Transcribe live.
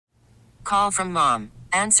Call from mom.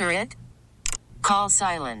 Answer it. Call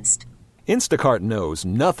silenced. Instacart knows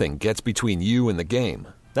nothing gets between you and the game.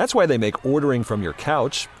 That's why they make ordering from your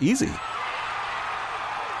couch easy.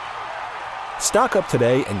 Stock up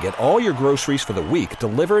today and get all your groceries for the week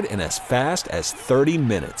delivered in as fast as 30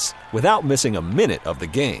 minutes without missing a minute of the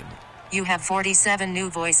game. You have 47 new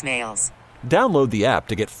voicemails. Download the app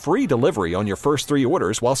to get free delivery on your first 3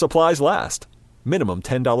 orders while supplies last. Minimum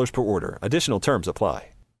 $10 per order. Additional terms apply.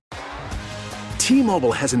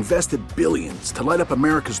 T-Mobile has invested billions to light up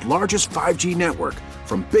America's largest 5G network,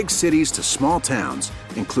 from big cities to small towns,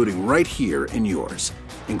 including right here in yours.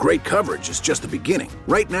 And great coverage is just the beginning.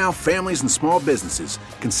 Right now, families and small businesses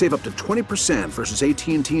can save up to 20% versus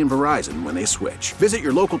AT&T and Verizon when they switch. Visit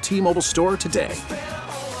your local T-Mobile store today.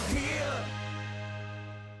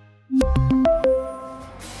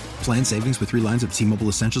 Plan savings with 3 lines of T-Mobile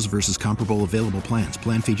Essentials versus comparable available plans.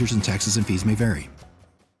 Plan features and taxes and fees may vary.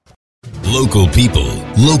 Local people,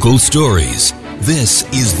 local stories. This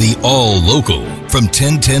is the All Local from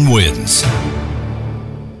 1010 Wins.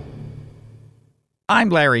 I'm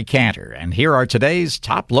Larry Cantor, and here are today's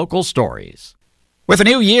top local stories. With a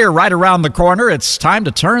new year right around the corner, it's time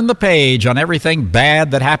to turn the page on everything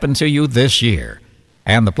bad that happened to you this year.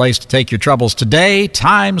 And the place to take your troubles today,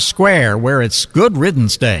 Times Square, where it's Good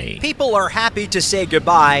Riddance Day. People are happy to say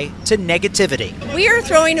goodbye to negativity. We are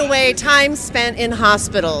throwing away time spent in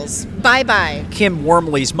hospitals. Bye-bye. Kim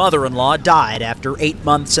Wormley's mother-in-law died after 8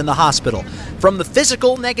 months in the hospital. From the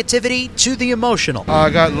physical negativity to the emotional. I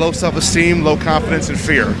got low self-esteem, low confidence, and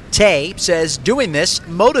fear. Tay says doing this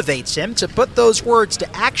motivates him to put those words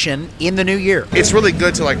to action in the new year. It's really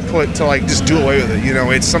good to just do away with it. You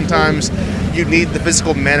know, it's sometimes you need the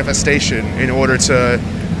physical manifestation in order to,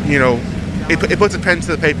 it puts a pen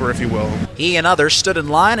to the paper, if you will. He and others stood in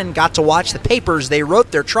line and got to watch the papers they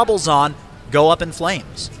wrote their troubles on go up in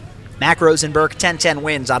flames. Mac Rosenberg, 1010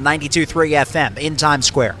 Wins on 92.3 FM in Times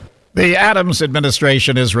Square. The Adams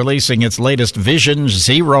administration is releasing its latest Vision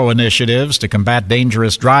Zero initiatives to combat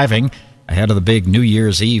dangerous driving ahead of the big New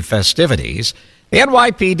Year's Eve festivities. The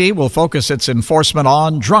NYPD will focus its enforcement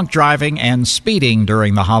on drunk driving and speeding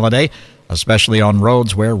during the holiday, especially on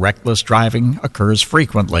roads where reckless driving occurs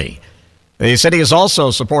frequently. The city is also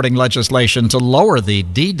supporting legislation to lower the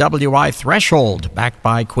DWI threshold, backed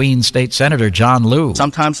by Queens State Senator John Liu.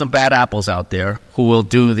 Sometimes some bad apples out there who will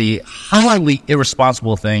do the highly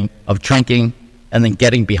irresponsible thing of drinking and then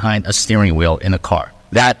getting behind a steering wheel in a car.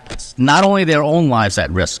 That's not only their own lives at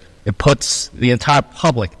risk, it puts the entire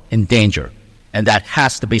public in danger. And that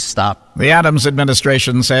has to be stopped. The Adams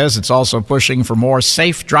administration says it's also pushing for more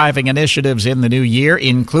safe driving initiatives in the new year,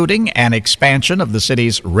 including an expansion of the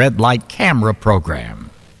city's red light camera program.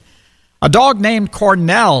 A dog named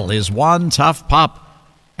Cornell is one tough pup.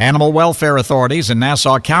 Animal welfare authorities in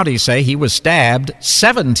Nassau County say he was stabbed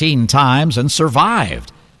 17 times and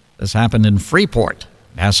survived. This happened in Freeport.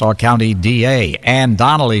 Nassau County DA Ann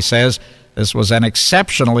Donnelly says this was an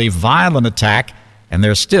exceptionally violent attack, and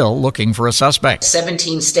they're still looking for a suspect.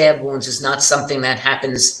 17 stab wounds is not something that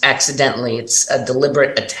happens accidentally. It's a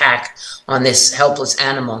deliberate attack on this helpless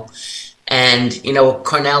animal. And,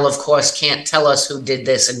 Cornell, of course, can't tell us who did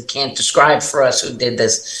this and can't describe for us who did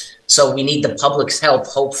this. So we need the public's help,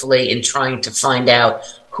 hopefully, in trying to find out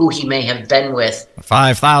who he may have been with. A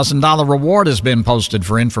 $5,000 reward has been posted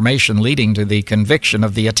for information leading to the conviction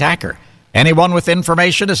of the attacker. Anyone with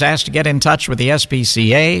information is asked to get in touch with the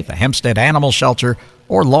SPCA, the Hempstead Animal Shelter,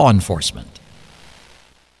 or law enforcement.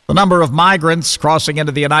 The number of migrants crossing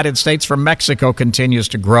into the United States from Mexico continues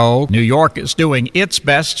to grow. New York is doing its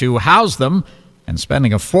best to house them and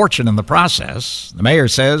spending a fortune in the process. The mayor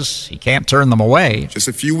says he can't turn them away. Just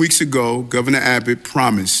a few weeks ago, Governor Abbott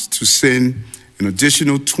promised to send an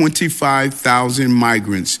additional 25,000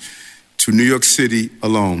 migrants to New York City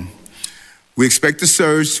alone. We expect the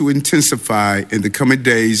surge to intensify in the coming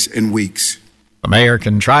days and weeks. The mayor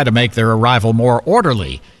can try to make their arrival more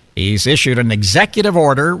orderly. He's issued an executive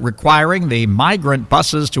order requiring the migrant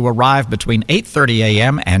buses to arrive between 8:30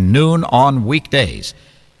 a.m. and noon on weekdays.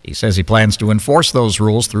 He says he plans to enforce those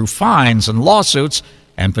rules through fines and lawsuits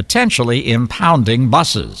and potentially impounding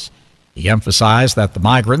buses. He emphasized that the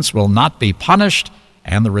migrants will not be punished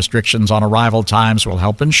and the restrictions on arrival times will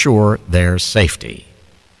help ensure their safety.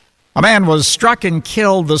 A man was struck and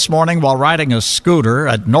killed this morning while riding a scooter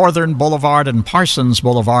at Northern Boulevard and Parsons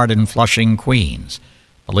Boulevard in Flushing, Queens.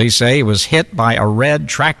 Police say he was hit by a red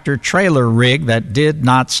tractor-trailer rig that did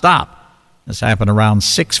not stop. This happened around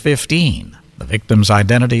 6:15. The victim's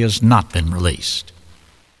identity has not been released.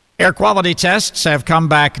 Air quality tests have come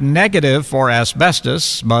back negative for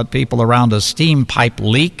asbestos, but people around a steam pipe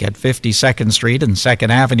leak at 52nd Street and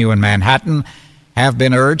 2nd Avenue in Manhattan have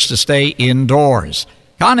been urged to stay indoors.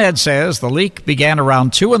 Con Ed says the leak began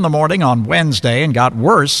around 2 in the morning on Wednesday and got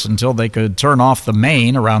worse until they could turn off the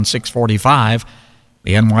main around 6:45.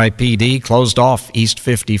 The NYPD closed off East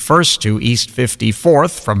 51st to East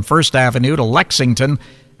 54th from 1st Avenue to Lexington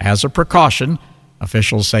as a precaution.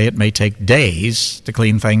 Officials say it may take days to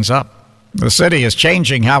clean things up. The city is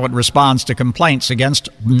changing how it responds to complaints against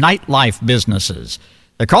nightlife businesses.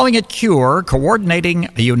 They're calling it CURE, coordinating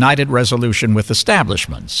a united resolution with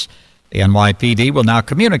establishments. The NYPD will now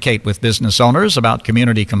communicate with business owners about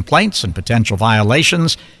community complaints and potential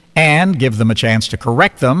violations and give them a chance to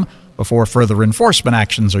correct them before further enforcement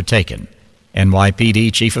actions are taken.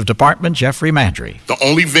 NYPD Chief of Department Jeffrey Mandry. The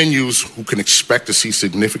only venues who can expect to see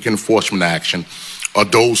significant enforcement action are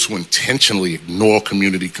those who intentionally ignore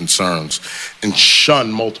community concerns and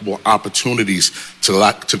shun multiple opportunities to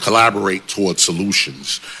collaborate towards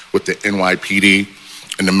solutions with the NYPD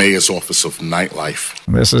and the Mayor's Office of Nightlife.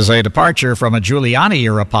 This is a departure from a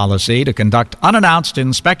Giuliani-era policy to conduct unannounced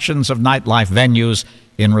inspections of nightlife venues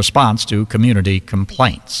in response to community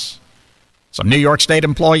complaints. Some New York State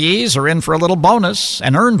employees are in for a little bonus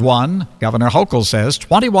and earned one. Governor Hochul says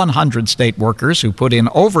 2,100 state workers who put in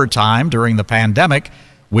overtime during the pandemic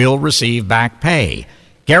will receive back pay.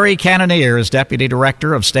 Gary Cannonier is Deputy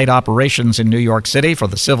Director of State Operations in New York City for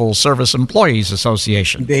the Civil Service Employees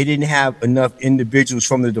Association. They didn't have enough individuals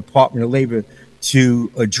from the Department of Labor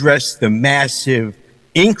to address the massive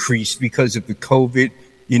increase because of the COVID,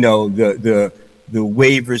 the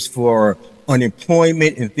waivers for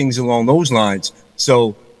unemployment and things along those lines.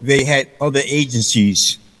 So they had other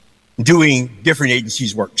agencies doing different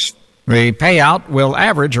agencies' works. The payout will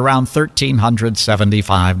average around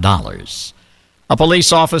 $1,375. A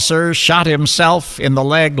police officer shot himself in the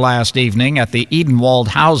leg last evening at the Edenwald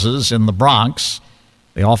houses in the Bronx.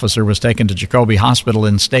 The officer was taken to Jacoby Hospital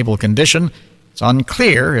in stable condition. It's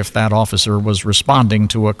unclear if that officer was responding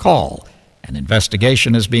to a call. An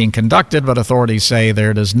investigation is being conducted, but authorities say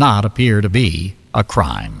there does not appear to be a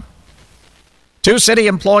crime. 2 city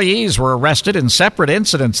employees were arrested in separate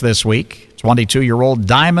incidents this week. 22-year-old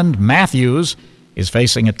Diamond Matthews is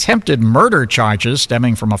facing attempted murder charges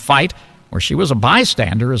stemming from a fight where she was a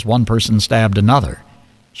bystander as one person stabbed another.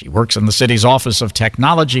 She works in the city's Office of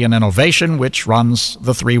Technology and Innovation, which runs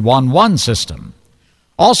the 311 system.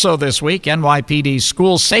 Also this week, NYPD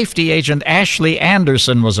school safety agent Ashley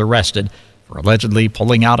Anderson was arrested for allegedly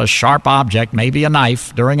pulling out a sharp object, maybe a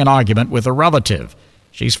knife, during an argument with a relative.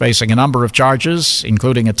 She's facing a number of charges,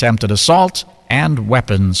 including attempted assault and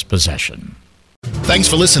weapons possession. Thanks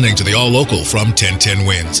for listening to the All Local from 1010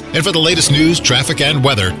 Wins. And for the latest news, traffic, and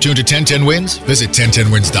weather, tune to 1010 Wins, visit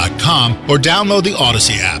 1010wins.com, or download the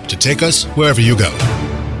Odyssey app to take us wherever you go.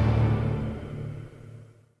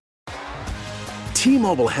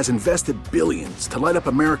 T-Mobile has invested billions to light up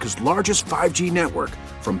America's largest 5G network,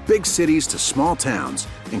 from big cities to small towns,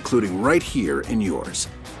 including right here in yours.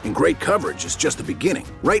 And great coverage is just the beginning.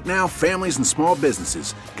 Right now, families and small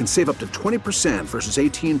businesses can save up to 20% versus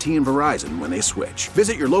AT&T and Verizon when they switch.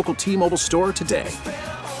 Visit your local T-Mobile store today.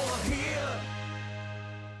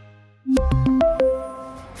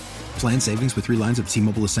 Plan savings with 3 lines of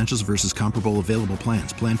T-Mobile Essentials versus comparable available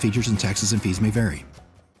plans. Plan features and taxes and fees may vary.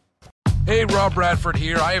 Hey, Rob Bradford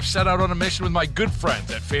here. I have set out on a mission with my good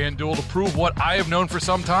friends at FanDuel to prove what I have known for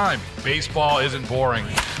some time. Baseball isn't boring.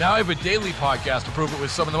 Now I have a daily podcast to prove it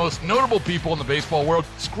with some of the most notable people in the baseball world,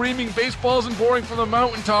 screaming baseball isn't boring from the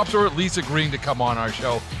mountaintops, or at least agreeing to come on our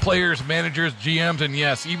show. Players, managers, GMs, and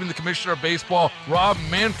yes, even the commissioner of baseball, Rob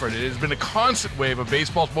Manfred. It has been a constant wave of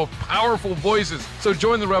baseball's most powerful voices. So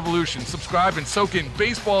join the revolution. Subscribe and soak in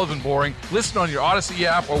Baseball Isn't Boring. Listen on your Odyssey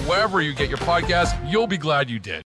app or wherever you get your podcasts. You'll be glad you did.